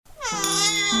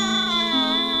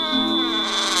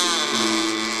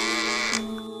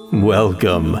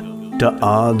Welcome to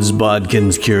Odds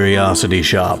Bodkin's Curiosity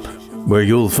Shop, where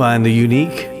you'll find the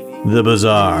unique, the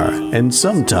bizarre, and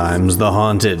sometimes the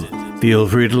haunted. Feel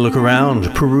free to look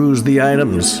around, peruse the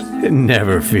items, and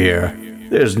never fear,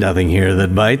 there's nothing here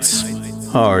that bites.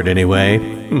 Hard anyway.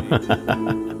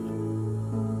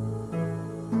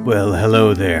 Well,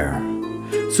 hello there.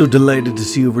 So delighted to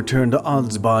see you return to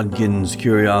Odds Bodkin's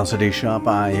Curiosity Shop.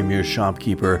 I am your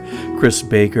shopkeeper, Chris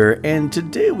Baker, and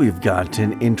today we've got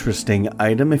an interesting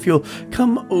item. If you'll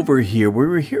come over here, we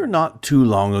were here not too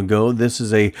long ago. This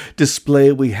is a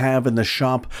display we have in the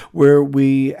shop where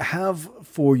we have,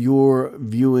 for your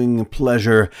viewing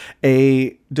pleasure,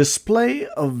 a display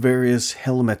of various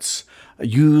helmets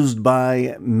used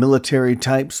by military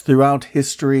types throughout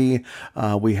history.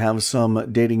 We have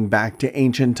some dating back to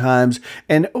ancient times.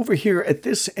 And over here at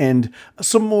this end,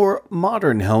 some more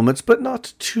modern helmets, but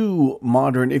not too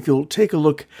modern. If you'll take a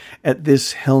look at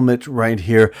this helmet right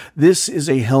here, this is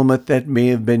a helmet that may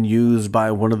have been used by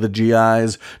one of the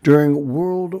GIs during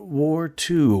World War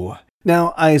II.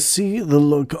 Now, I see the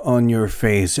look on your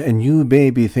face, and you may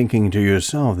be thinking to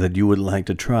yourself that you would like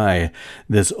to try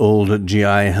this old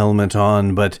GI helmet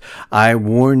on, but I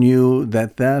warn you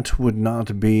that that would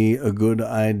not be a good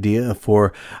idea,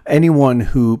 for anyone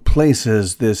who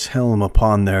places this helm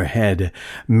upon their head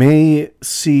may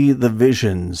see the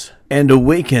visions and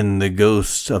awaken the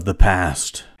ghosts of the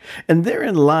past. And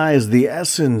therein lies the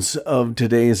essence of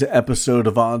today's episode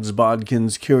of Odds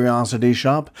Bodkin's Curiosity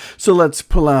Shop. So let's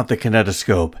pull out the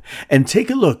kinetoscope and take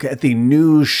a look at the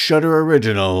new Shudder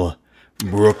original,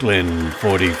 Brooklyn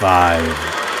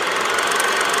 45.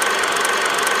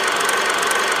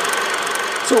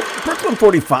 So, Brooklyn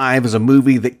 45 is a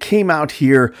movie that came out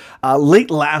here late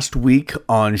last week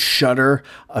on Shudder,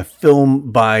 a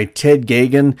film by Ted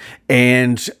Geoghegan,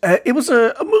 and it was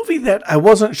a movie that I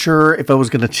wasn't sure if I was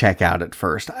going to check out at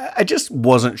first. I just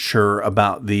wasn't sure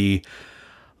about the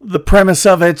premise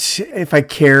of it, if I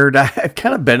cared. I've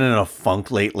kind of been in a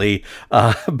funk lately,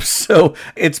 so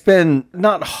it's been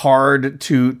not hard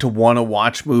to want to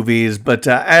watch movies, but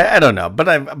I don't know. But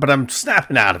I'm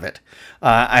snapping out of it.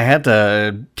 I had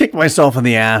to kick myself in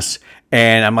the ass,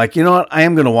 and I'm like, you know what? I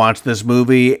am going to watch this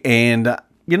movie, and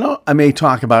I may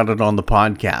talk about it on the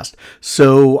podcast.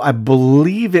 So I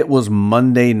believe it was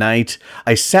Monday night.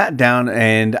 I sat down,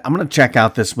 and I'm going to check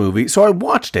out this movie. So I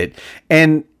watched it,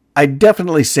 and I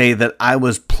definitely say that I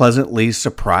was pleasantly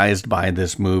surprised by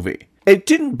this movie. It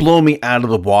didn't blow me out of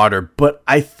the water, but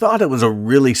I thought it was a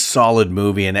really solid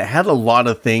movie, and it had a lot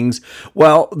of things.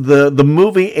 Well, the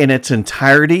movie in its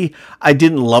entirety, I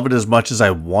didn't love it as much as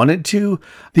I wanted to.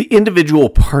 The individual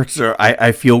parts are,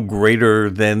 I feel,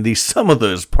 greater than the sum of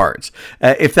those parts,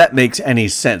 if that makes any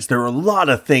sense. There are a lot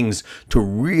of things to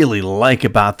really like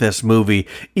about this movie,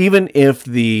 even if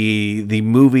the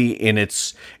movie in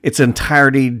its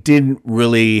entirety didn't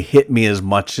really hit me as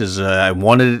much as I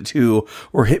wanted it to,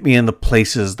 or hit me in the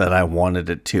places that I wanted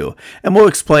it to. And we'll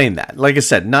explain that. Like I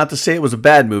said, not to say it was a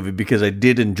bad movie, because I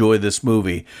did enjoy this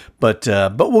movie, but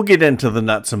we'll get into the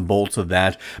nuts and bolts of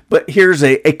that. But here's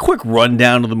a quick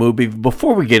rundown of the movie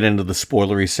before we get into the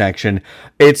spoilery section.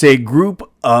 It's a group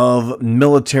of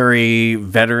military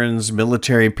veterans,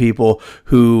 military people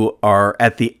who are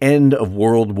at the end of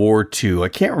World War II. I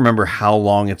can't remember how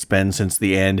long it's been since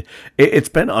the end. It's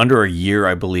been under a year,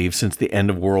 I believe, since the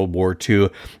end of World War II.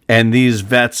 And these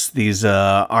vets, these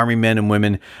Army men and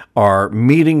women, are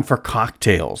meeting for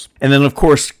cocktails. And then, of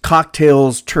course,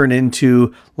 cocktails turn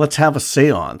into, let's have a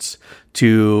seance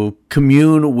to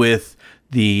commune with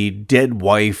the dead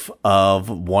wife of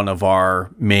one of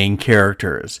our main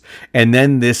characters. And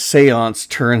then this seance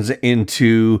turns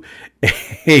into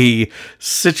a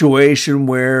situation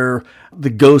where the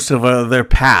ghosts of their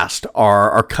past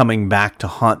are coming back to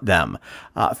haunt them,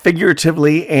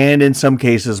 figuratively and in some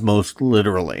cases most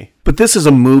literally. But this is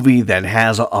a movie that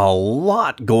has a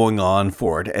lot going on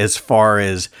for it as far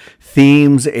as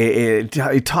themes. It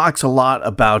talks a lot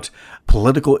about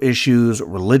political issues,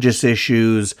 religious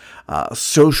issues,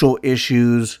 social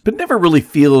issues, but never really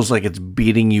feels like it's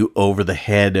beating you over the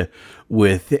head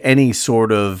with any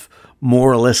sort of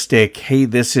moralistic, hey,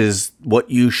 this is what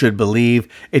you should believe.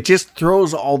 It just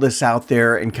throws all this out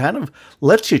there and kind of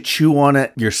lets you chew on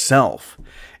it yourself.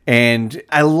 And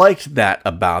I liked that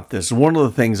about this. One of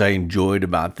the things I enjoyed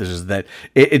about this is that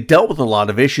it dealt with a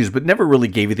lot of issues, but never really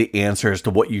gave you the answer as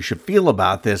to what you should feel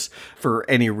about this for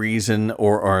any reason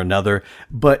or another.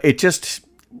 But it just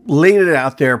laid it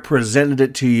out there, presented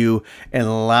it to you, and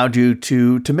allowed you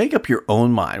to make up your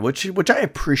own mind, which I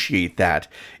appreciate that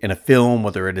in a film,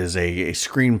 whether it is a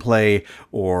screenplay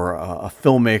or a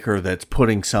filmmaker that's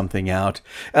putting something out.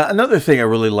 Another thing I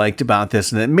really liked about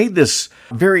this, and it made this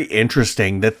very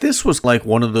interesting, that this was like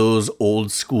one of those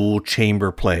old school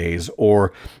chamber plays,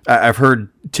 or I've heard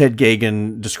Ted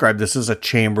Geoghegan describe this as a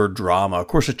chamber drama. Of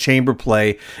course, a chamber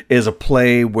play is a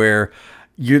play where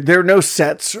there are no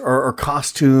sets or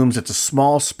costumes. It's a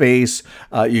small space.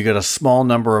 You get a small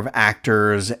number of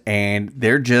actors, and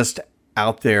they're just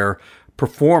out there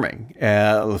performing.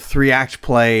 A 3-act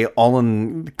play, all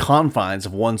in the confines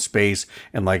of one space,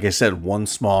 and like I said, one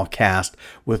small cast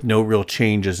with no real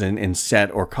changes in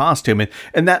set or costume.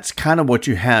 And that's kind of what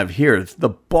you have here. The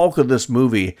bulk of this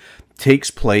movie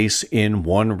takes place in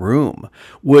one room,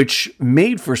 which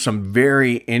made for some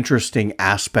very interesting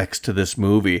aspects to this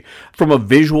movie from a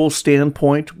visual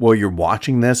standpoint while you're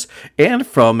watching this, and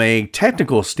from a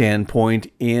technical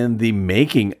standpoint in the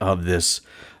making of this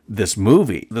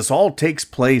movie. This all takes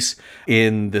place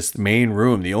in this main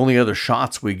room. The only other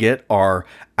shots we get are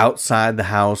outside the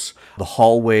house, the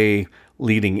hallway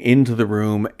leading into the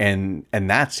room, and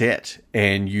that's it.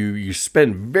 And you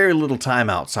spend very little time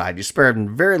outside. You spend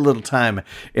very little time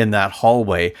in that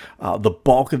hallway. The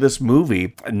bulk of this movie,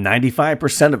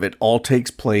 95% of it, all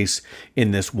takes place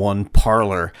in this one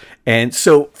parlor. And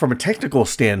so from a technical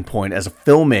standpoint, as a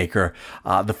filmmaker,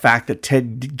 the fact that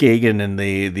Ted Geoghegan and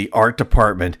the art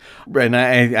department, and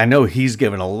I know he's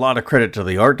given a lot of credit to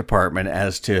the art department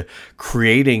as to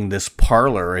creating this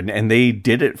parlor, and they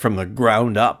did it from the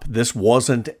ground up. This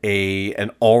wasn't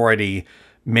an already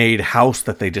made house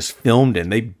that they just filmed in.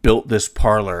 They built this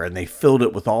parlor, and they filled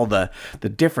it with all the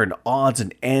different odds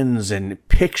and ends and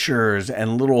pictures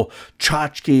and little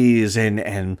tchotchkes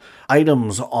and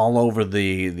items all over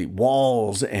the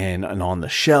walls and on the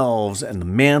shelves and the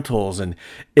mantles. And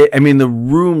the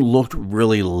room looked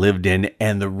really lived in,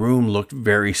 and the room looked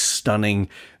very stunning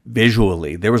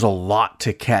visually. There was a lot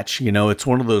to catch. It's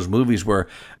one of those movies where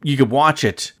you could watch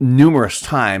it numerous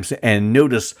times and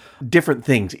notice different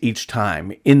things each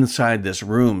time inside this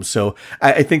room. So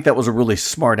I think that was a really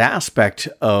smart aspect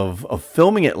of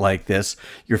filming it like this.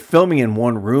 You're filming in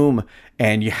one room,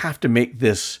 and you have to make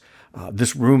this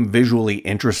room visually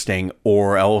interesting,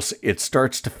 or else it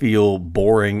starts to feel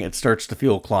boring, it starts to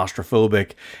feel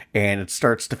claustrophobic, and it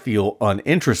starts to feel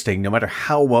uninteresting. No matter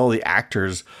how well the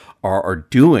actors are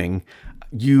doing,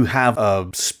 you have a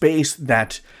space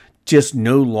that just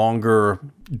no longer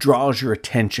draws your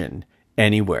attention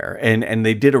anywhere. And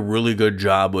they did a really good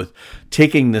job with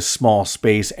taking this small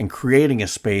space and creating a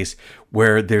space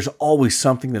where there's always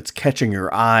something that's catching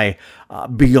your eye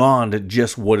beyond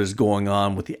just what is going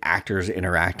on with the actors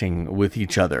interacting with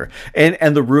each other.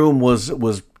 And the room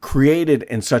was created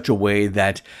in such a way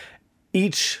that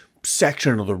each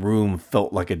section of the room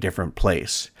felt like a different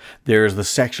place. There's the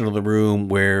section of the room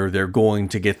where they're going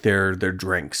to get their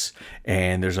drinks,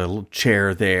 and there's a little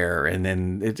chair there, and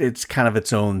then it's kind of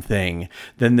its own thing.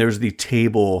 Then there's the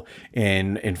table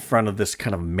in front of this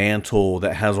kind of mantle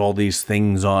that has all these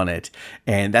things on it,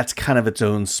 and that's kind of its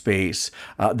own space.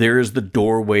 There is the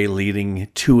doorway leading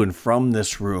to and from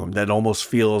this room that almost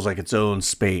feels like its own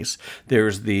space.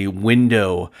 There's the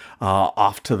window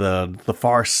off to the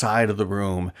far side of the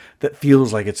room that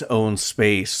feels like its own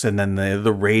space, and then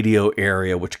the radio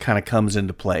area, which kind of comes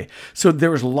into play. So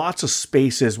there was lots of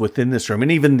spaces within this room,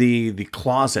 and even the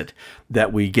closet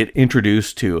that we get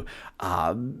introduced to.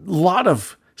 A lot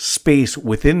of space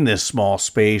within this small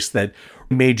space that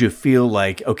made you feel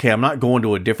like, okay, I'm not going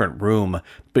to a different room,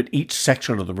 but each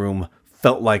section of the room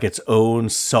felt like its own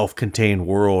self-contained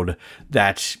world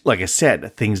that, like I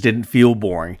said, things didn't feel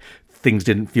boring. Things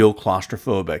didn't feel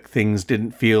claustrophobic. Things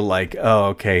didn't feel like, oh,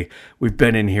 okay, we've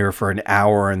been in here for an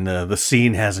hour and the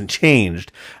scene hasn't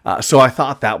changed. So I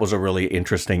thought that was a really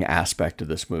interesting aspect of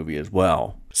this movie as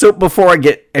well. So before I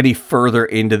get any further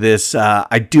into this,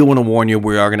 I do want to warn you,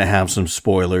 we are going to have some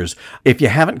spoilers. If you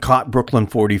haven't caught Brooklyn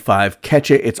 45, catch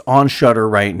it. It's on Shudder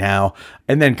right now,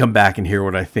 and then come back and hear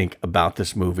what I think about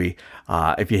this movie.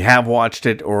 If you have watched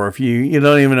it, or if you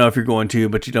don't even know if you're going to,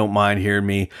 but you don't mind hearing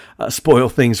me spoil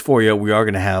things for you, we are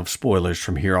going to have spoilers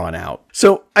from here on out.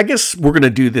 So I guess we're going to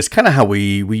do this kind of how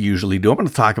we usually do. I'm going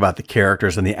to talk about the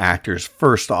characters and the actors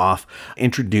first off,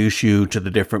 introduce you to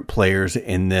the different players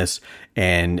in this,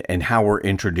 and how we're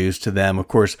introduced to them. Of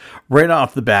course, right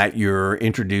off the bat, you're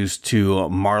introduced to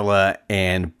Marla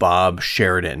and Bob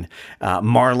Sheridan.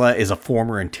 Marla is a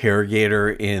former interrogator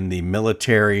in the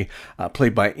military,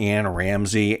 played by Anne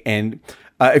Ramsey. And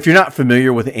if you're not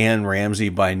familiar with Anne Ramsey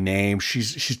by name,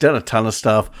 she's done a ton of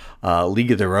stuff.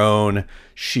 League of Their Own.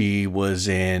 She was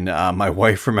in, my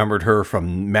wife remembered her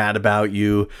from Mad About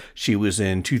You. She was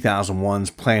in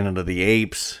 2001's Planet of the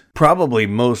Apes. Probably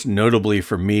most notably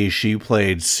for me, she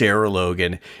played Sarah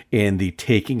Logan in The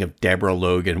Taking of Deborah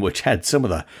Logan, which had some of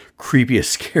the creepiest,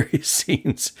 scariest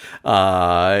scenes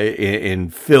in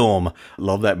film.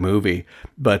 Love that movie.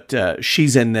 But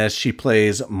she's in this. She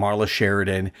plays Marla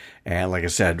Sheridan, and like I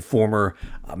said, former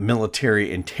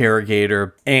military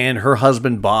interrogator, and her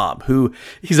husband Bob, who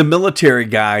he's a military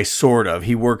guy, sort of.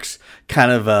 He works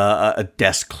kind of a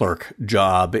desk clerk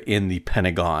job in the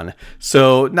Pentagon.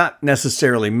 So not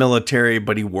necessarily military,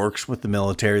 but he works with the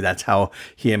military. That's how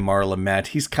he and Marla met.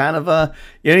 He's kind of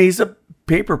he's a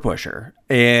paper pusher,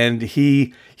 and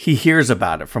he hears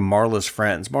about it from Marla's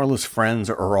friends. Marla's friends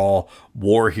are all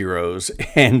war heroes,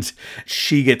 and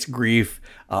she gets grief.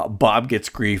 Bob gets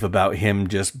grief about him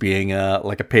just being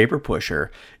like a paper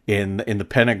pusher in the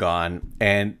Pentagon,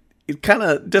 and it kind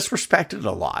of disrespected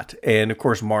a lot. And of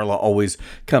course, Marla always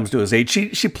comes to his aid.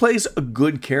 She plays a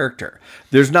good character.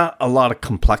 There's not a lot of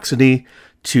complexity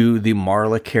to the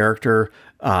Marla character.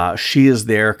 She is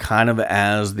there kind of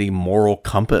as the moral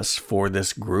compass for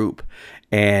this group.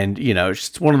 And,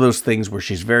 it's one of those things where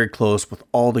she's very close with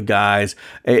all the guys.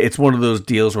 It's one of those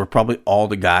deals where probably all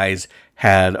the guys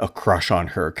had a crush on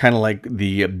her, kind of like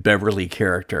the Beverly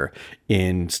character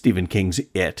in Stephen King's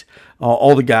It.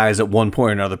 All the guys at one point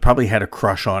or another probably had a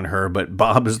crush on her, but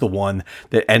Bob is the one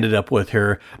that ended up with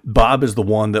her. Bob is the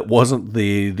one that wasn't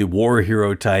the war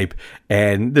hero type,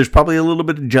 and there's probably a little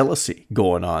bit of jealousy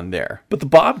going on there. But the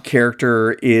Bob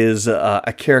character is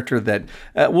a character that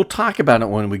we'll talk about it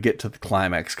when we get to the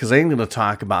climax, because I'm going to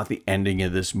talk about the ending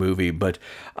of this movie, but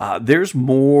there's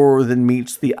more than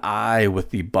meets the eye with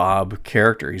the Bob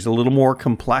character. He's a little more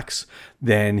complex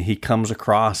than he comes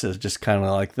across as just kind of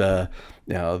like the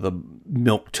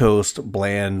milquetoast,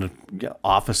 bland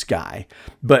office guy.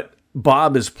 But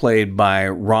Bob is played by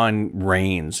Ron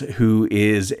Raines, who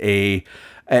is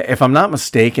if I'm not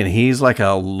mistaken, he's like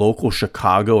a local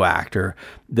Chicago actor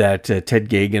that Ted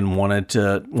Geoghegan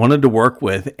wanted to work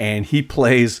with, and he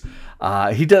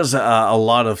does a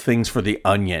lot of things for The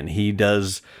Onion. He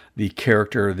does the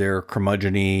character, their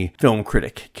curmudgeon-y film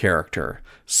critic character.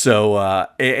 So,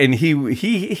 and he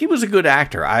was a good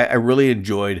actor. I really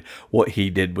enjoyed what he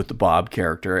did with the Bob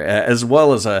character, as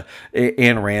well as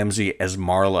Anne Ramsey as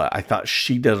Marla. I thought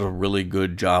she does a really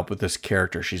good job with this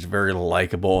character. She's very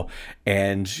likable,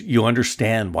 and you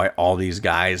understand why all these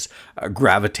guys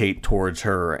gravitate towards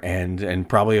her, and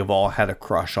probably have all had a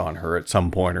crush on her at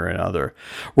some point or another.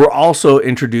 We're also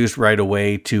introduced right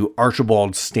away to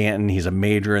Archibald Stanton. He's a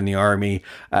major in the Army,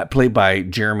 played by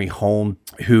Jeremy Holm,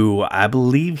 who I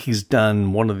believe he's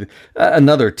done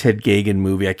another Ted Geoghegan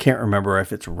movie. I can't remember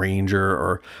if it's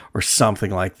Ranger or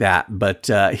something like that, but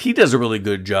he does a really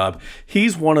good job.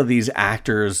 He's one of these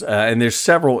actors, and there's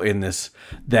several in this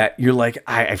that you're like,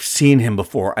 I've seen him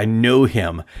before. I know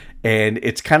him. And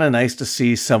it's kind of nice to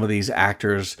see some of these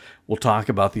actors, we'll talk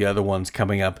about the other ones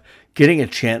coming up, getting a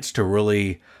chance to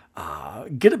really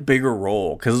get a bigger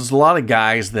role, because there's a lot of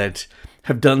guys that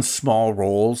have done small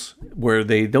roles where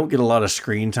they don't get a lot of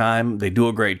screen time. They do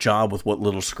a great job with what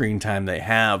little screen time they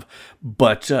have,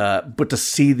 but to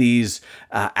see these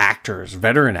actors,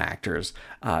 veteran actors,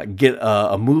 get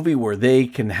a movie where they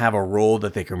can have a role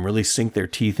that they can really sink their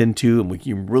teeth into, and we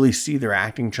can really see their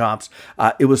acting chops.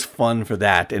 It was fun for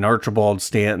that. And Archibald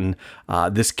Stanton,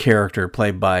 this character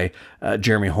played by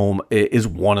Jeremy Holm, is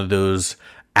one of those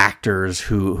actors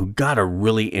who got a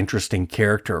really interesting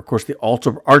character. Of course, the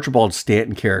Archibald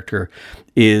Stanton character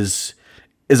is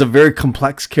a very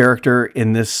complex character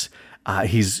in this.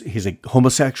 He's a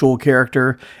homosexual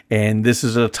character, and this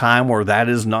is a time where that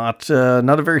is not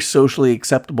a very socially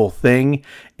acceptable thing.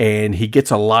 And he gets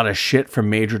a lot of shit from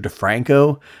Major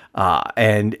DeFranco,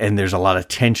 and there's a lot of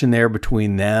tension there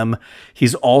between them.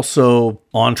 He's also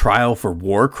on trial for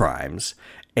war crimes.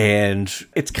 And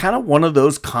it's kind of one of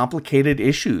those complicated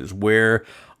issues where,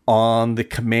 on the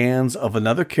commands of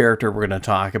another character we're going to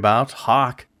talk about,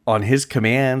 Hawk, on his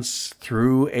commands,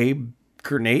 threw a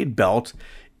grenade belt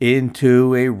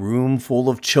into a room full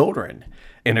of children.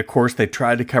 And of course, they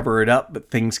tried to cover it up,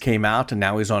 but things came out, and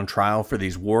now he's on trial for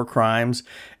these war crimes.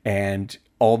 And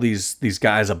all these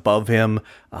guys above him,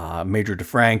 Major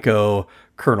DeFranco,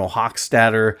 Colonel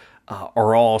Hochstadter,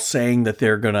 are all saying that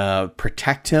they're going to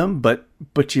protect him, but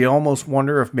you almost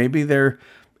wonder if maybe they're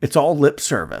It's all lip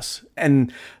service.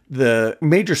 And the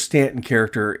Major Stanton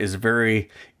character is very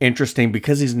interesting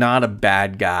because he's not a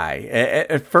bad guy.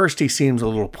 At first, he seems a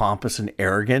little pompous and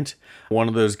arrogant. One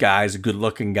of those guys, a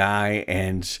good-looking guy,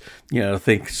 and,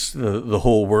 thinks the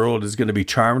whole world is going to be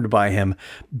charmed by him.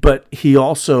 But he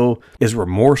also is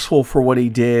remorseful for what he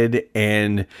did,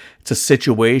 and it's a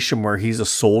situation where he's a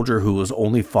soldier who was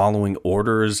only following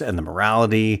orders, and the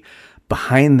morality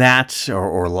behind that,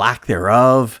 or lack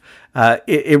thereof,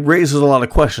 it raises a lot of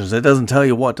questions. It doesn't tell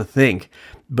you what to think,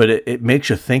 but it makes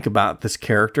you think about this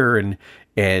character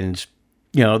and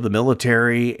the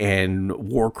military and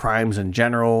war crimes in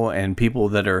general, and people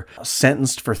that are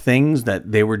sentenced for things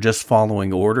that they were just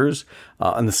following orders.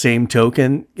 On the same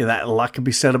token, that a lot could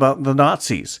be said about the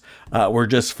Nazis. We're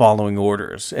just following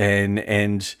orders,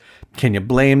 and can you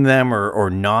blame them or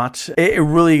not? It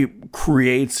really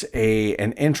creates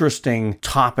an interesting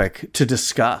topic to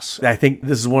discuss. I think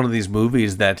this is one of these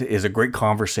movies that is a great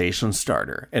conversation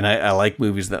starter. And I like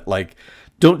movies that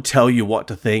don't tell you what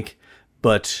to think,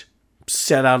 but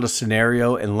set out a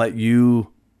scenario and let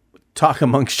you talk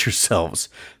amongst yourselves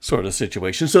sort of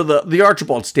situation. So the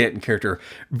Archibald Stanton character,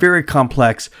 very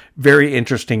complex, very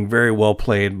interesting, very well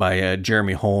played by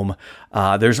Jeremy Holm.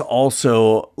 There's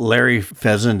also Larry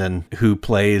Fessenden, who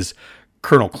plays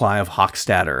Colonel Clive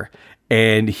Hochstadter,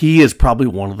 and he is probably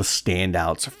one of the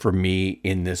standouts for me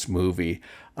in this movie.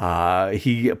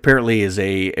 He apparently is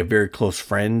a very close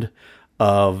friend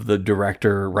of the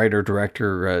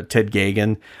writer-director Ted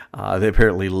Geoghegan. They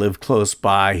apparently live close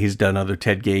by. He's done other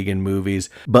Ted Geoghegan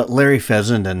movies. But Larry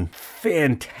Fessenden,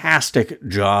 fantastic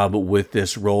job with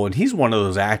this role. And he's one of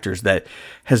those actors that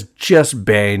has just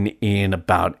been in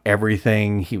about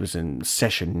everything. He was in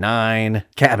Session 9,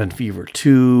 Cabin Fever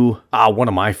 2, one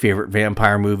of my favorite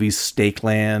vampire movies,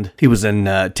 Stakeland. He was in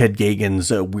Ted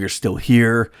Geoghegan's We're Still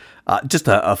Here. Just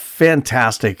a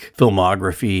fantastic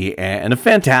filmography and a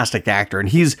fantastic actor. And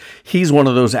he's one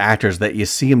of those actors that you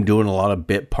see him doing a lot of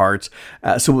bit parts.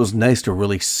 So it was nice to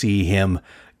really see him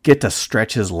get to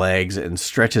stretch his legs and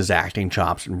stretch his acting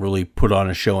chops and really put on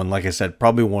a show. And like I said,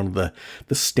 probably one of the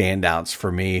standouts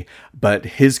for me. But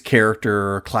his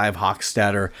character, Clive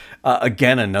Hochstadter,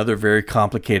 again, another very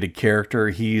complicated character.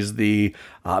 He's the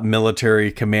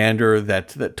military commander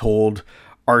that told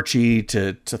Archie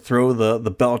to throw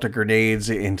the belt of grenades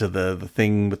into the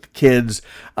thing with the kids,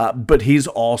 but he's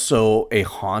also a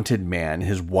haunted man.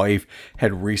 His wife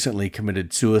had recently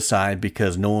committed suicide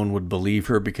because no one would believe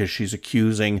her because she's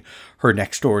accusing her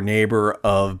next door neighbor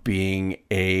of being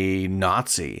a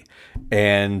Nazi,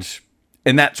 and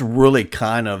that's really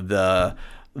kind of the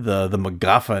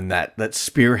MacGuffin that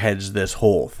spearheads this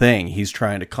whole thing. He's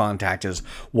trying to contact his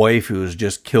wife, who has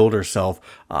just killed herself,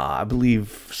 I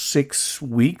believe 6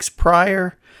 weeks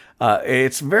prior.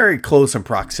 It's very close in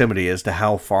proximity as to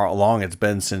how far along it's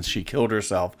been since she killed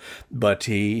herself, but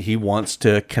he wants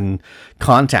to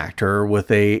contact her with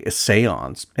a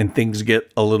seance, and things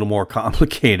get a little more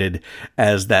complicated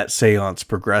as that seance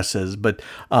progresses. But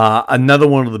another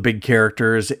one of the big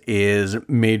characters is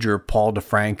Major Paul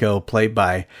DeFranco, played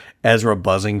by Ezra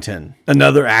Buzzington,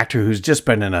 another actor who's just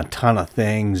been in a ton of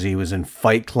things. He was in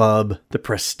Fight Club, The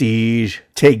Prestige,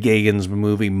 Ted Geoghegan's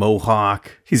movie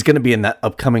Mohawk. He's going to be in that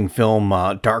upcoming film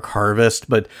Dark Harvest.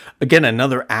 But again,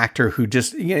 another actor who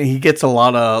just, he gets a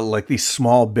lot of these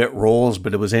small bit roles,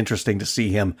 but it was interesting to see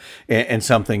him in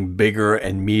something bigger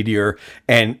and meatier.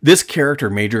 And this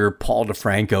character, Major Paul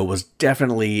DeFranco, was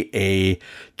definitely a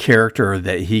character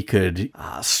that he could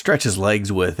stretch his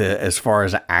legs with as far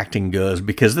as acting goes,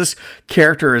 because this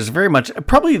character is very much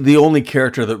probably the only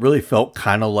character that really felt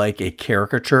kind of like a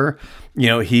caricature.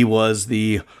 He was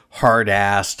the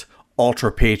hard-assed,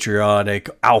 ultra-patriotic,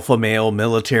 alpha male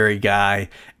military guy,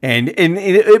 and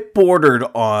it bordered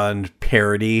on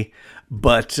parody,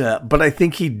 but I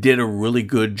think he did a really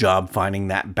good job finding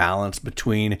that balance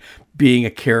between being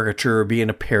a caricature, being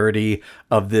a parody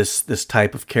of this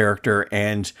type of character,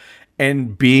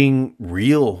 and being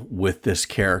real with this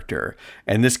character.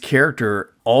 And this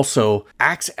character also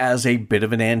acts as a bit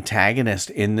of an antagonist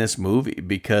in this movie,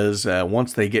 because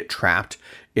once they get trapped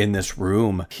in this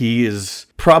room, he is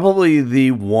probably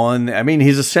the one,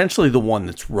 he's essentially the one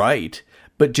that's right,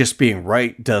 but just being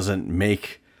right doesn't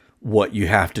make what you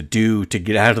have to do to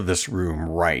get out of this room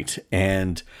right.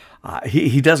 And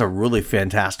he does a really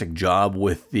fantastic job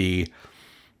with the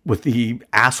with the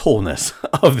assholeness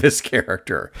of this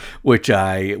character, which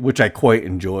I quite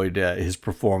enjoyed his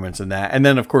performance in that. And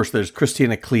then, of course, there's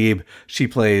Christina Klebe. She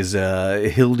plays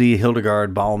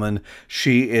Hildegard Baumann.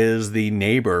 She is the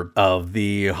neighbor of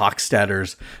the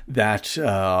Hochstadters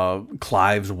that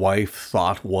Clive's wife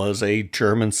thought was a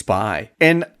German spy.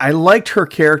 And I liked her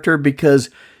character because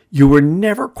you were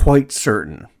never quite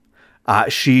certain.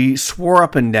 She swore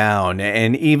up and down,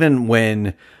 and even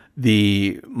when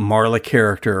the Marla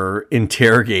character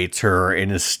interrogates her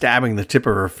and is stabbing the tip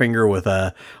of her finger with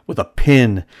a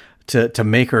pin to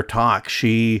make her talk,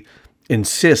 she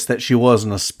insists that she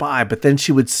wasn't a spy, but then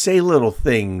she would say little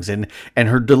things, and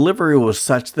her delivery was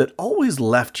such that always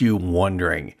left you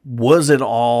wondering, was it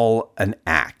all an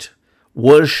act?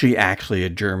 Was she actually a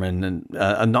German,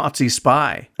 a Nazi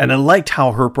spy? And I liked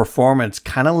how her performance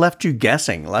kind of left you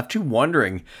guessing, left you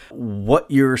wondering what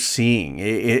you're seeing.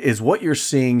 Is what you're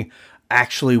seeing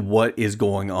actually what is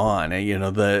going on? And, you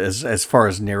know, as far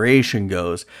as narration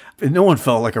goes, no one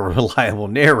felt like a reliable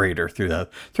narrator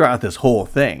throughout this whole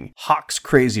thing. Hawk's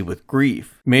crazy with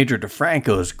grief. Major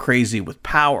DeFranco's crazy with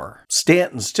power.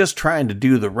 Stanton's just trying to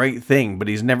do the right thing, but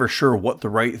he's never sure what the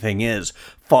right thing is,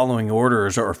 following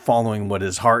orders or following what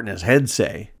his heart and his head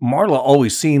say. Marla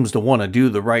always seems to want to do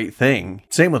the right thing.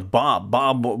 Same with Bob.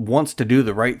 Bob wants to do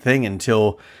the right thing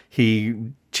until he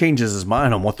changes his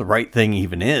mind on what the right thing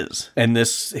even is. And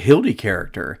this Hildy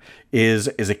character is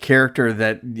a character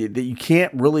that you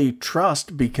can't really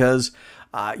trust because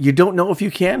you don't know if you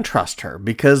can trust her,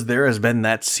 because there has been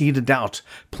that seed of doubt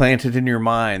planted in your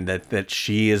mind that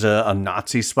she is a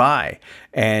Nazi spy.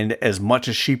 And as much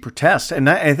as she protests, and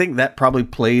I think that probably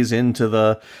plays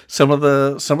into some of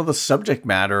the subject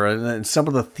matter and some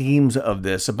of the themes of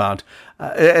this about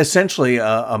essentially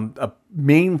a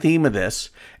main theme of this,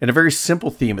 and a very simple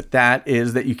theme at that,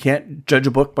 is that you can't judge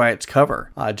a book by its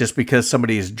cover. Just because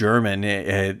somebody is German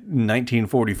in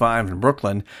 1945 in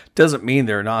Brooklyn doesn't mean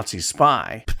they're a Nazi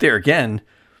spy. But there again,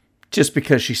 just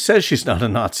because she says she's not a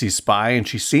Nazi spy and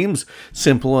she seems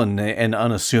simple and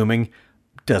unassuming,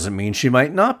 doesn't mean she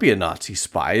might not be a Nazi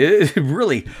spy.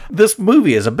 Really, this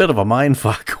movie is a bit of a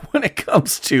mindfuck when it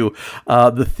comes to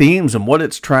the themes and what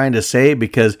it's trying to say,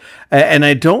 because, and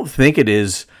I don't think it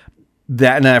is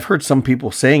that, and I've heard some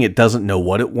people saying it doesn't know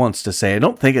what it wants to say. I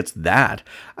don't think it's that.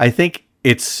 I think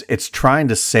it's trying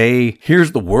to say,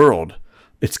 here's the world.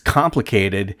 It's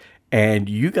complicated, and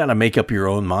you got to make up your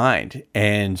own mind.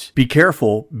 And be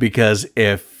careful, because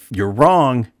if you're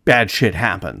wrong, bad shit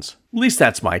happens. At least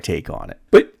that's my take on it.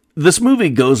 But this movie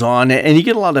goes on, and you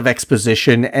get a lot of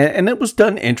exposition, and it was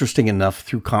done interesting enough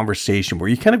through conversation where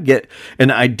you kind of get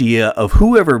an idea of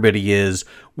who everybody is,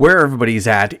 where everybody's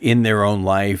at in their own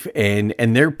life, and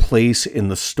their place in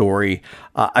the story.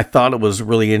 I thought it was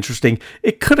really interesting.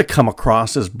 It could have come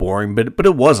across as boring, but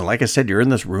it wasn't. Like I said, you're in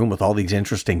this room with all these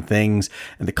interesting things,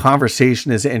 and the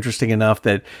conversation is interesting enough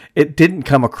that it didn't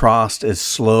come across as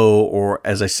slow, or,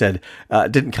 as I said,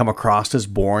 didn't come across as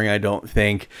boring, I don't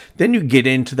think. Then you get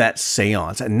into that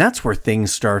seance, and that's where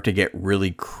things start to get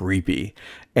really creepy.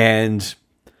 And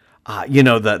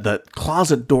the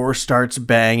closet door starts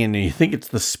banging, and you think it's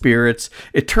the spirits.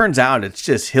 It turns out it's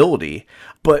just Hildy.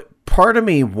 But part of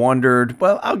me wondered,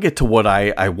 well, I'll get to what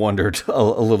I wondered a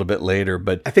little bit later,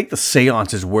 but I think the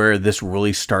seance is where this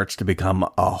really starts to become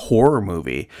a horror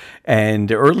movie,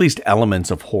 or at least elements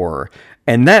of horror.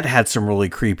 And that had some really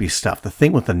creepy stuff. The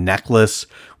thing with the necklace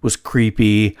was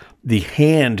creepy. The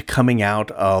hand coming out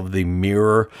of the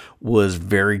mirror was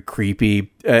very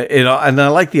creepy. And I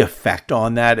like the effect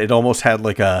on that. It almost had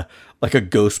like a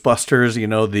Ghostbusters,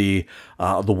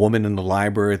 the woman in the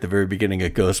library at the very beginning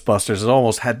of Ghostbusters. It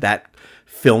almost had that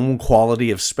film quality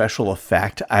of special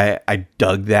effect. I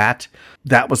dug that.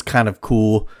 That was kind of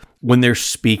cool. When they're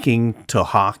speaking to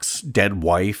Hawk's dead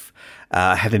wife,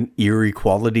 had an eerie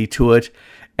quality to it.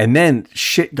 And then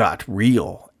shit got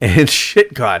real. And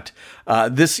shit got,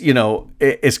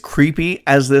 as creepy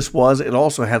as this was, it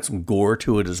also had some gore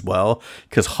to it as well.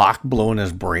 Because Hawk blowing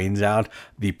his brains out,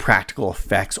 the practical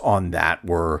effects on that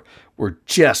were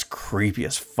just creepy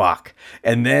as fuck.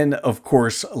 And then, of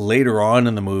course, later on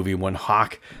in the movie, when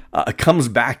Hawk comes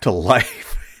back to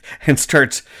life and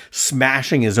starts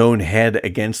smashing his own head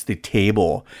against the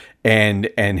table, and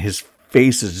his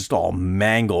face is just all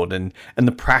mangled, and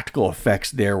the practical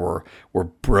effects there were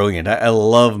brilliant. I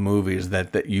love movies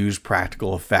that use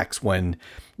practical effects when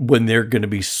they're going to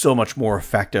be so much more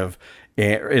effective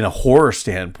in a horror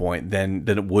standpoint than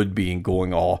it would be in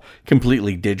going all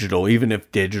completely digital, even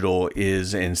if digital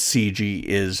is and CG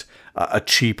is a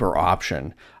cheaper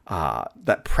option.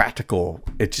 That practical,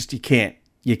 you can't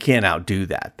you can't outdo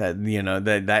that.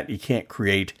 That you can't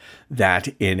create that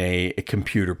in a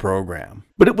computer program.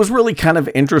 But it was really kind of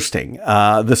interesting.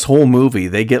 This whole movie,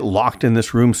 they get locked in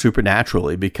this room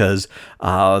supernaturally because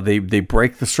they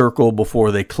break the circle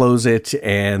before they close it,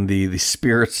 and the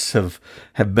spirits have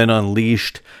been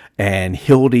unleashed. And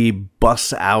Hildy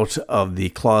busts out of the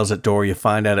closet door. You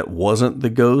find out it wasn't the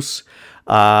ghosts.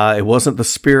 It wasn't the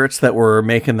spirits that were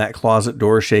making that closet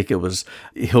door shake. It was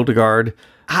Hildegard.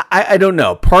 I don't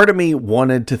know. Part of me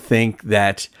wanted to think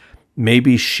that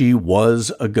maybe she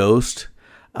was a ghost,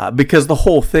 because the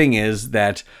whole thing is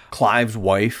that Clive's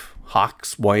wife,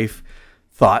 Hawk's wife,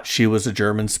 thought she was a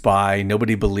German spy.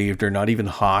 Nobody believed her, not even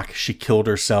Hawk. She killed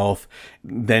herself.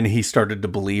 Then he started to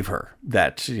believe her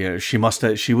that she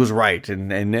was right,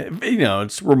 and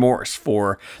it's remorse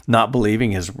for not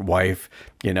believing his wife.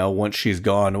 Once she's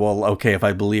gone, well, okay, if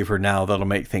I believe her now, that'll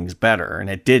make things better, and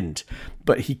it didn't.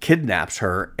 But he kidnaps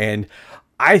her, and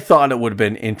I thought it would have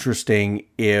been interesting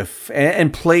if,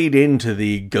 and played into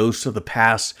the ghosts of the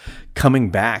past coming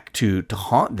back to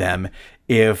haunt them,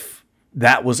 if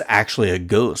that was actually a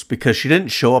ghost, because she didn't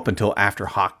show up until after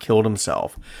Hawk killed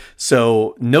himself.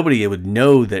 So nobody would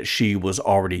know that she was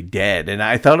already dead. And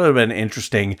I thought it would have been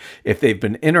interesting if they've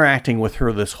been interacting with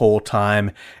her this whole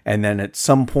time, and then at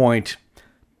some point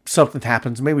something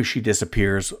happens. Maybe she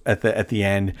disappears at the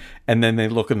end, and then they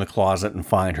look in the closet and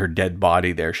find her dead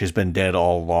body there. She's been dead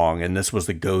all along, and this was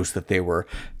the ghost that they were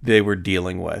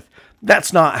dealing with.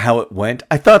 That's not how it went.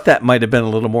 I thought that might have been a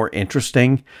little more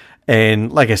interesting.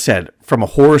 And like I said, from a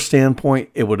horror standpoint,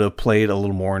 it would have played a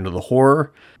little more into the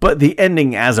horror. But the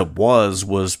ending as it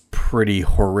was pretty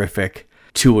horrific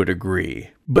to a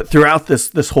degree. But throughout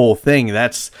this whole thing,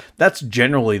 that's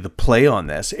generally the play on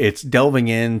this. It's delving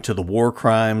into the war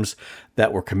crimes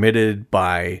that were committed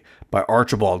by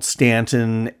Archibald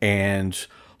Stanton and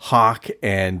Hawk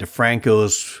and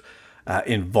DeFranco's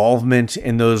involvement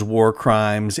in those war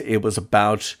crimes. It was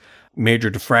about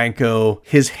Major DeFranco,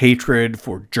 his hatred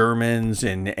for Germans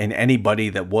and anybody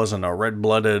that wasn't a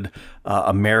red-blooded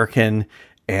American,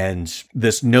 and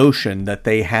this notion that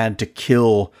they had to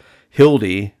kill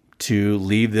Hildy to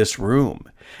leave this room.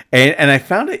 And I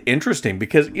found it interesting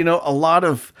because, a lot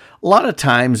of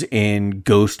times in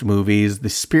ghost movies, the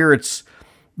spirits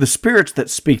that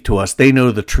speak to us, they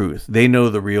know the truth. They know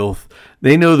the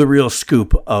real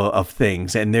scoop of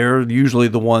things, and they're usually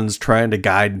the ones trying to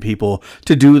guide people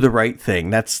to do the right thing.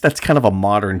 That's kind of a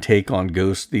modern take on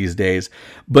ghosts these days.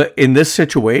 But in this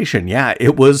situation, yeah,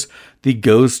 it was the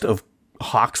ghost of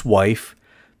Hawk's wife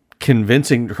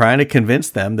trying to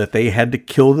convince them that they had to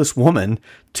kill this woman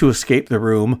to escape the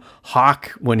room.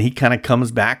 Hawk, when he kind of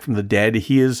comes back from the dead,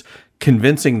 he is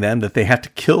convincing them that they have to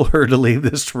kill her to leave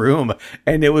this room.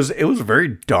 And it was very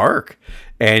dark.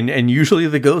 And usually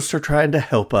the ghosts are trying to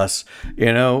help us.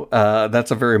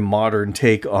 That's a very modern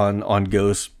take on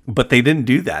ghosts. But they didn't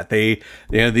do that.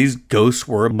 These ghosts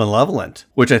were malevolent,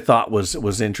 which I thought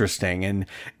was interesting.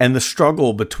 And the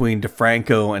struggle between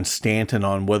DeFranco and Stanton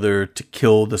on whether to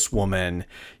kill this woman.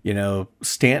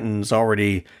 Stanton's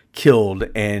already killed,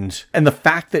 and the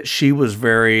fact that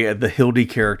the Hildy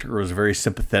character was very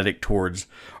sympathetic towards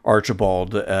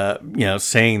Archibald,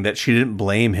 saying that she didn't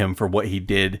blame him for what he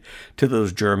did to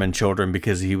those German children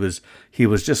because he was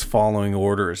just following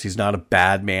orders. He's not a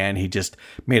bad man. He just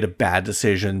made a bad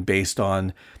decision based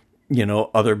on,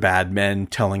 other bad men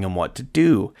telling him what to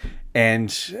do. And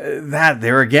that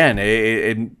there again,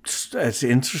 it's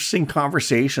interesting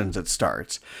conversations it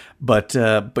starts, but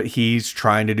he's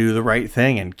trying to do the right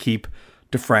thing and keep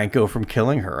DeFranco from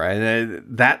killing her. And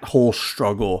that whole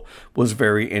struggle was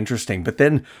very interesting. But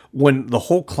then when the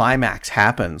whole climax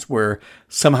happens, where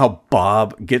somehow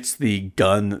Bob gets the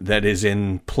gun that is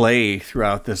in play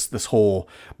throughout this whole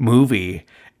movie,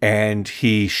 and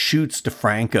he shoots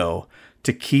DeFranco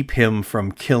to keep him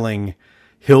from killing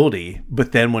Hildy,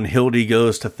 but then when Hildy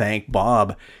goes to thank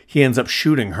Bob, he ends up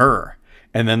shooting her.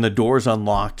 And then the door's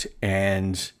unlocked,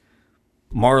 and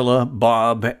Marla,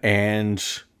 Bob,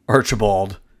 and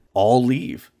Archibald all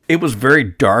leave. It was very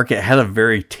dark. It had a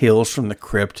very Tales from the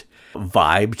Crypt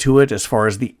vibe to it as far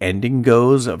as the ending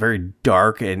goes. A very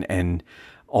dark and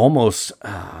almost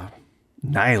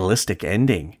nihilistic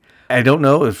ending. I don't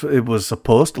know if it was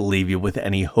supposed to leave you with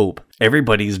any hope.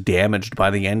 Everybody's damaged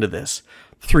by the end of this.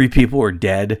 3 people are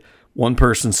dead. 1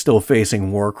 person's still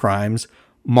facing war crimes.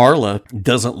 Marla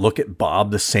doesn't look at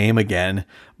Bob the same again.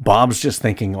 Bob's just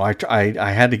thinking, I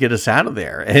had to get us out of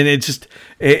there. And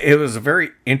it was a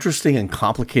very interesting and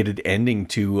complicated ending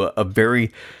to a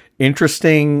very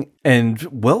interesting and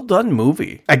well done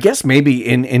movie. I guess maybe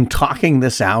in talking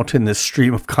this out in this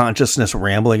stream of consciousness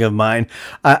rambling of mine,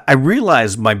 I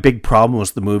realized my big problem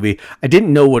was the movie. I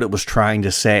didn't know what it was trying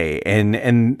to say,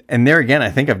 and there again,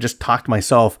 I think I've just talked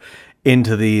myself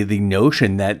into the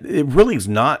notion that it really is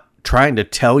not trying to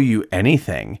tell you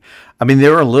anything. I mean,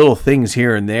 there are little things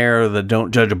here and there, the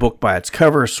don't judge a book by its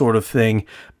cover sort of thing,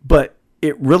 but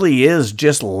it really is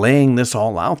just laying this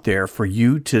all out there for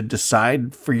you to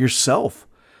decide for yourself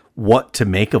what to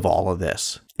make of all of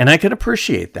this. And I can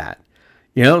appreciate that.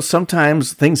 You know,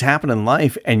 sometimes things happen in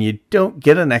life and you don't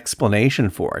get an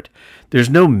explanation for it. There's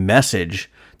no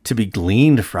message to be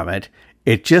gleaned from it.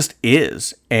 It just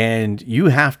is. And you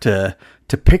have to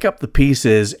pick up the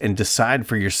pieces and decide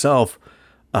for yourself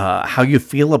how you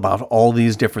feel about all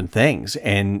these different things.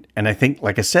 And I think,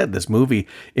 like I said, this movie,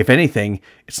 if anything,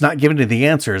 it's not giving you the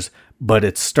answers, but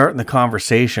it's starting the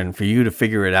conversation for you to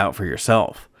figure it out for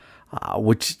yourself.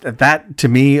 Which that to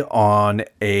me, on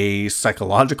a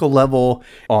psychological level,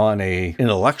 on a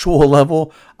intellectual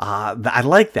level, I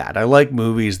like that. I like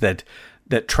movies that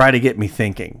try to get me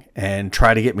thinking and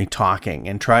try to get me talking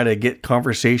and try to get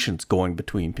conversations going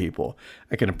between people.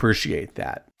 I can appreciate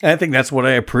that. And I think that's what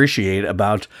I appreciate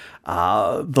about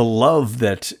the love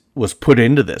that was put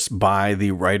into this by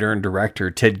the writer and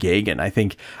director Ted Geoghegan. I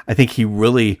think he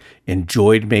really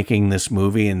enjoyed making this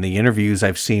movie. In the interviews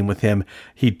I've seen with him,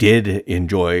 he did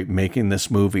enjoy making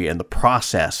this movie and the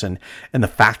process and the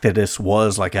fact that this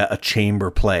was like a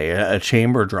chamber play, a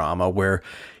chamber drama where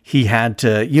he had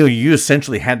to, you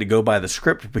essentially had to go by the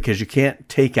script because you can't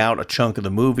take out a chunk of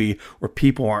the movie where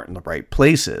people aren't in the right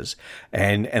places.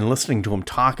 And listening to him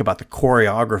talk about the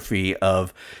choreography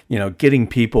of, getting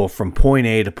people from point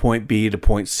A to point B to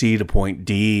point C to point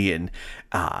D, and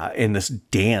in this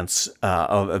dance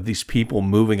of these people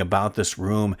moving about this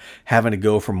room, having to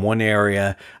go from one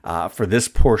area for this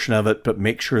portion of it, but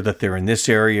make sure that they're in this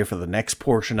area for the next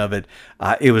portion of it.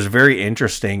 It was very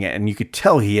interesting, and you could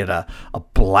tell he had a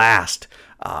blast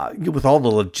with all the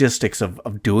logistics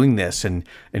of doing this and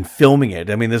filming it.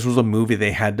 I mean, this was a movie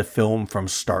they had to film from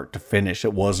start to finish.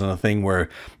 It wasn't a thing where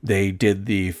they did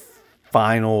the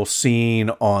final scene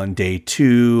on day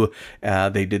 2.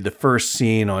 They did the first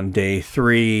scene on day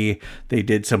 3. They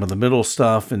did some of the middle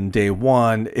stuff in day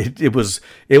 1. It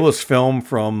was filmed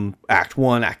from act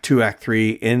 1, act 2, act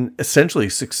 3 in essentially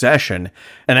succession.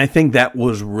 And I think that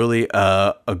was really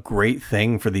a great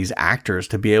thing for these actors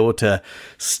to be able to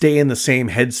stay in the same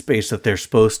headspace that they're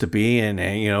supposed to be in,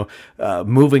 and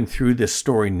moving through this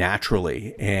story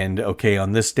naturally. And okay,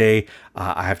 on this day,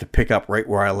 I have to pick up right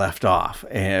where I left off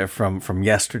from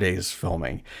yesterday's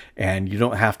filming, and you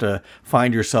don't have to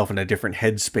find yourself in a different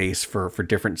headspace for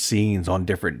different scenes on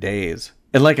different days.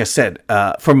 And like I said,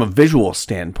 from a visual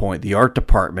standpoint, the art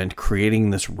department creating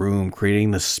this room,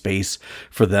 creating this space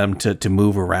for them to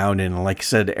move around in, and like I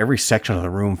said, every section of the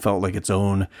room felt like its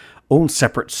own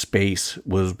separate space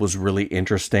was really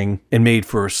interesting and made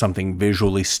for something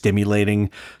visually stimulating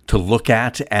to look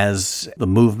at as the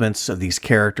movements of these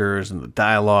characters and the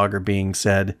dialogue are being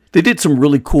said. They did some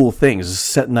really cool things. It's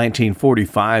set in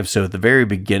 1945, so at the very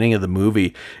beginning of the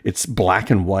movie, it's black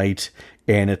and white,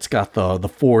 and it's got the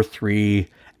 4:3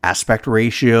 aspect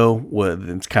ratio.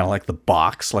 It's kind of like the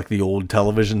box, like the old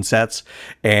television sets,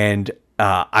 and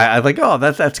I like,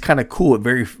 that's kind of cool. It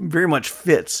very, very much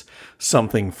fits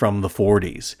something from the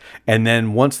 40s. And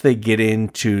then once they get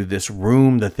into this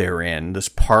room that they're in, this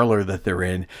parlor that they're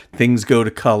in, things go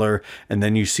to color, and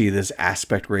then you see this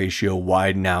aspect ratio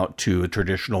widen out to a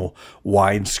traditional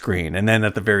widescreen. And then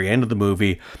at the very end of the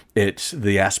movie,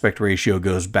 the aspect ratio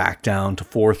goes back down to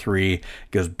 4:3,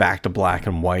 goes back to black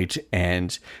and white,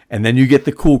 and then you get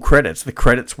the cool credits. The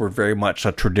credits were very much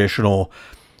a traditional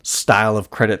style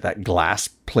of credit, that glass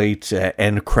plate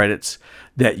end credits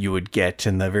that you would get,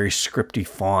 and the very scripty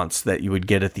fonts that you would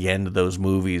get at the end of those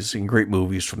movies, and great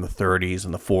movies from the 30s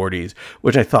and the 40s,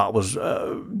 which I thought was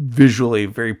visually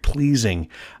very pleasing,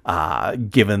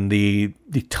 given the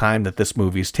time that this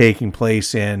movie is taking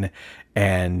place in.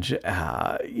 And,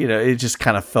 it just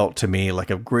kind of felt to me like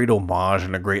a great homage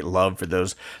and a great love for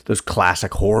those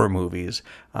classic horror movies,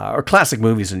 or classic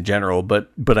movies in general.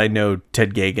 But I know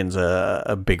Ted Geoghegan's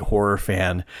a big horror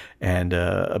fan and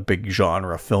a big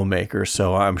genre filmmaker.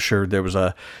 So I'm sure there was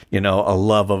a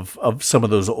love of some of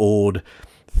those old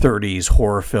 30s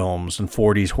horror films and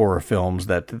 40s horror films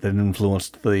that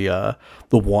influenced the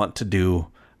want to do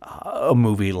a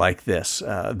movie like this,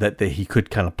 that he could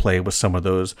kind of play with some of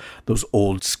those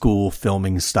old school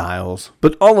filming styles.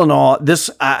 But all in all, this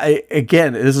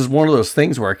is one of those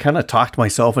things where I kind of talked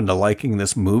myself into liking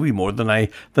this movie more than I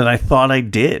thought I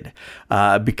did,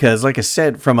 because like I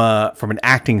said, from an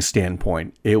acting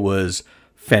standpoint, it was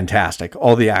fantastic.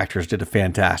 All the actors did a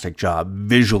fantastic job.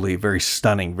 Visually, very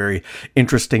stunning, very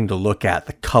interesting to look at.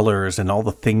 The colors and all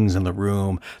the things in the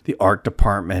room, the art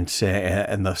department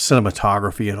and the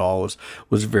cinematography, it all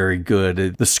was very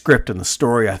good. The script and the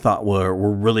story, I thought, were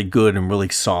really good and really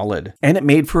solid. And it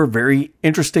made for a very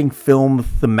interesting film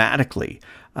thematically.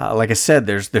 Like I said,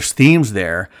 there's themes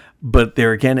there, but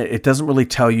there again, it doesn't really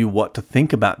tell you what to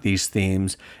think about these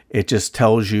themes. It just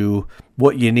tells you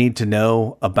what you need to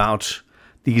know about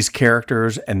these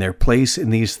characters and their place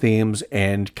in these themes,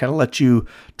 and kind of let you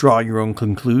draw your own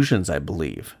conclusions, I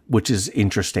believe, which is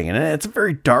interesting. And it's a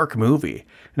very dark movie,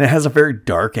 and it has a very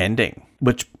dark ending,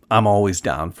 which I'm always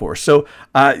down for. So,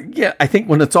 I think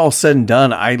when it's all said and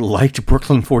done, I liked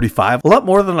Brooklyn 45 a lot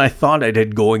more than I thought I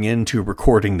did going into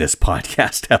recording this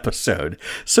podcast episode.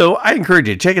 So I encourage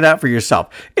you to check it out for yourself.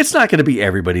 It's not going to be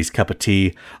everybody's cup of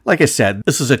tea. Like I said,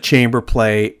 this is a chamber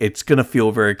play. It's going to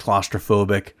feel very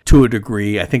claustrophobic to a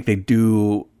degree. I think they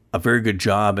do a very good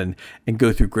job and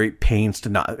go through great pains to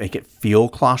not make it feel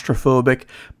claustrophobic,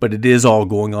 but it is all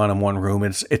going on in one room.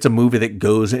 It's a movie that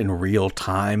goes in real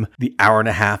time. The hour and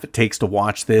a half it takes to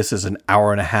watch this is an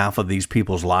hour and a half of these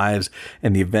people's lives,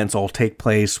 and the events all take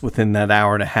place within that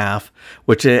hour and a half,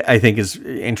 which I think is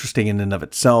interesting in and of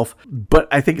itself. But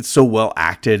I think it's so well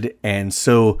acted and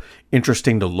so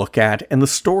interesting to look at, and the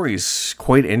story's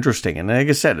quite interesting. And like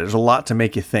I said, there's a lot to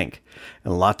make you think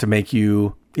and a lot to make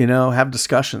you have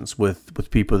discussions with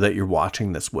people that you're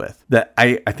watching this with. That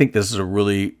I think this is a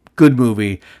really good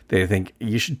movie that I think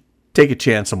you should take a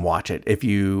chance and watch it. If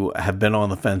you have been on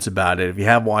the fence about it, if you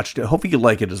have watched it, hopefully you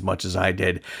like it as much as I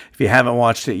did. If you haven't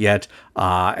watched it yet,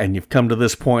 and you've come to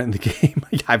this point in the game,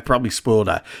 I've probably spoiled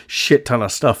a shit ton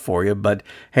of stuff for you, but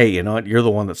hey, you know what? You're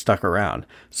the one that stuck around.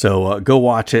 So go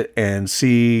watch it and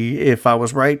see if I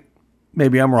was right.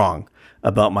 Maybe I'm wrong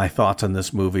about my thoughts on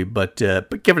this movie, but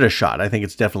give it a shot. I think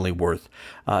it's definitely worth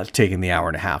taking the hour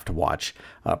and a half to watch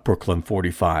Brooklyn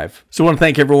 45. So I want to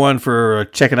thank everyone for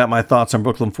checking out my thoughts on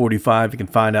Brooklyn 45. You can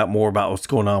find out more about what's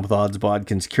going on with Odds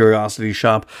Bodkin's Curiosity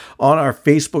Shop on our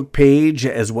Facebook page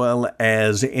as well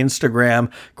as Instagram.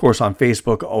 Of course, on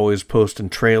Facebook, always posting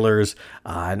trailers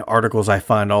and articles I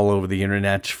find all over the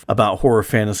internet about horror,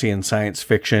 fantasy, and science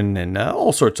fiction, and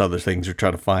all sorts of other things you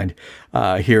try to find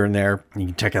here and there. You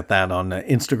can check out that on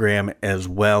Instagram as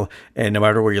well. And no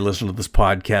matter where you listen to this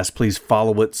podcast, please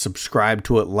follow it, subscribe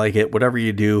to it, like it, whatever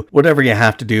you do, whatever you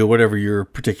have to do, whatever your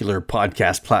particular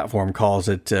podcast platform calls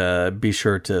it. Be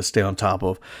sure to stay on top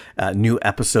of new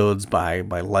episodes by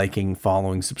liking,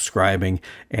 following, subscribing,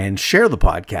 and share the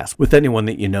podcast with anyone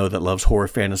that you know that loves horror,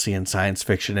 fantasy, and science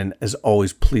fiction. And as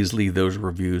always, please leave those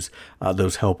reviews.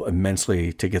 Those help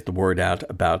immensely to get the word out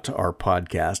about our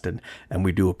podcast, and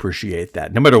we do appreciate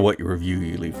that. No matter what your review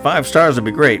you leave, 5 stars would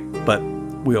be great, but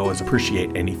we always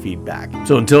appreciate any feedback.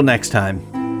 So until next time,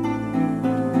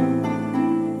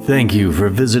 thank you for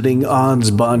visiting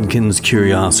Odds Bodkin's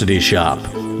Curiosity Shop.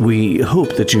 We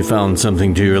hope that you found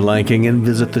something to your liking and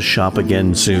visit the shop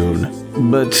again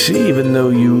soon. But even though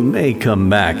you may come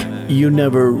back, you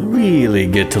never really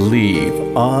get to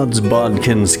leave Odds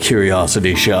Bodkin's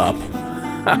Curiosity Shop.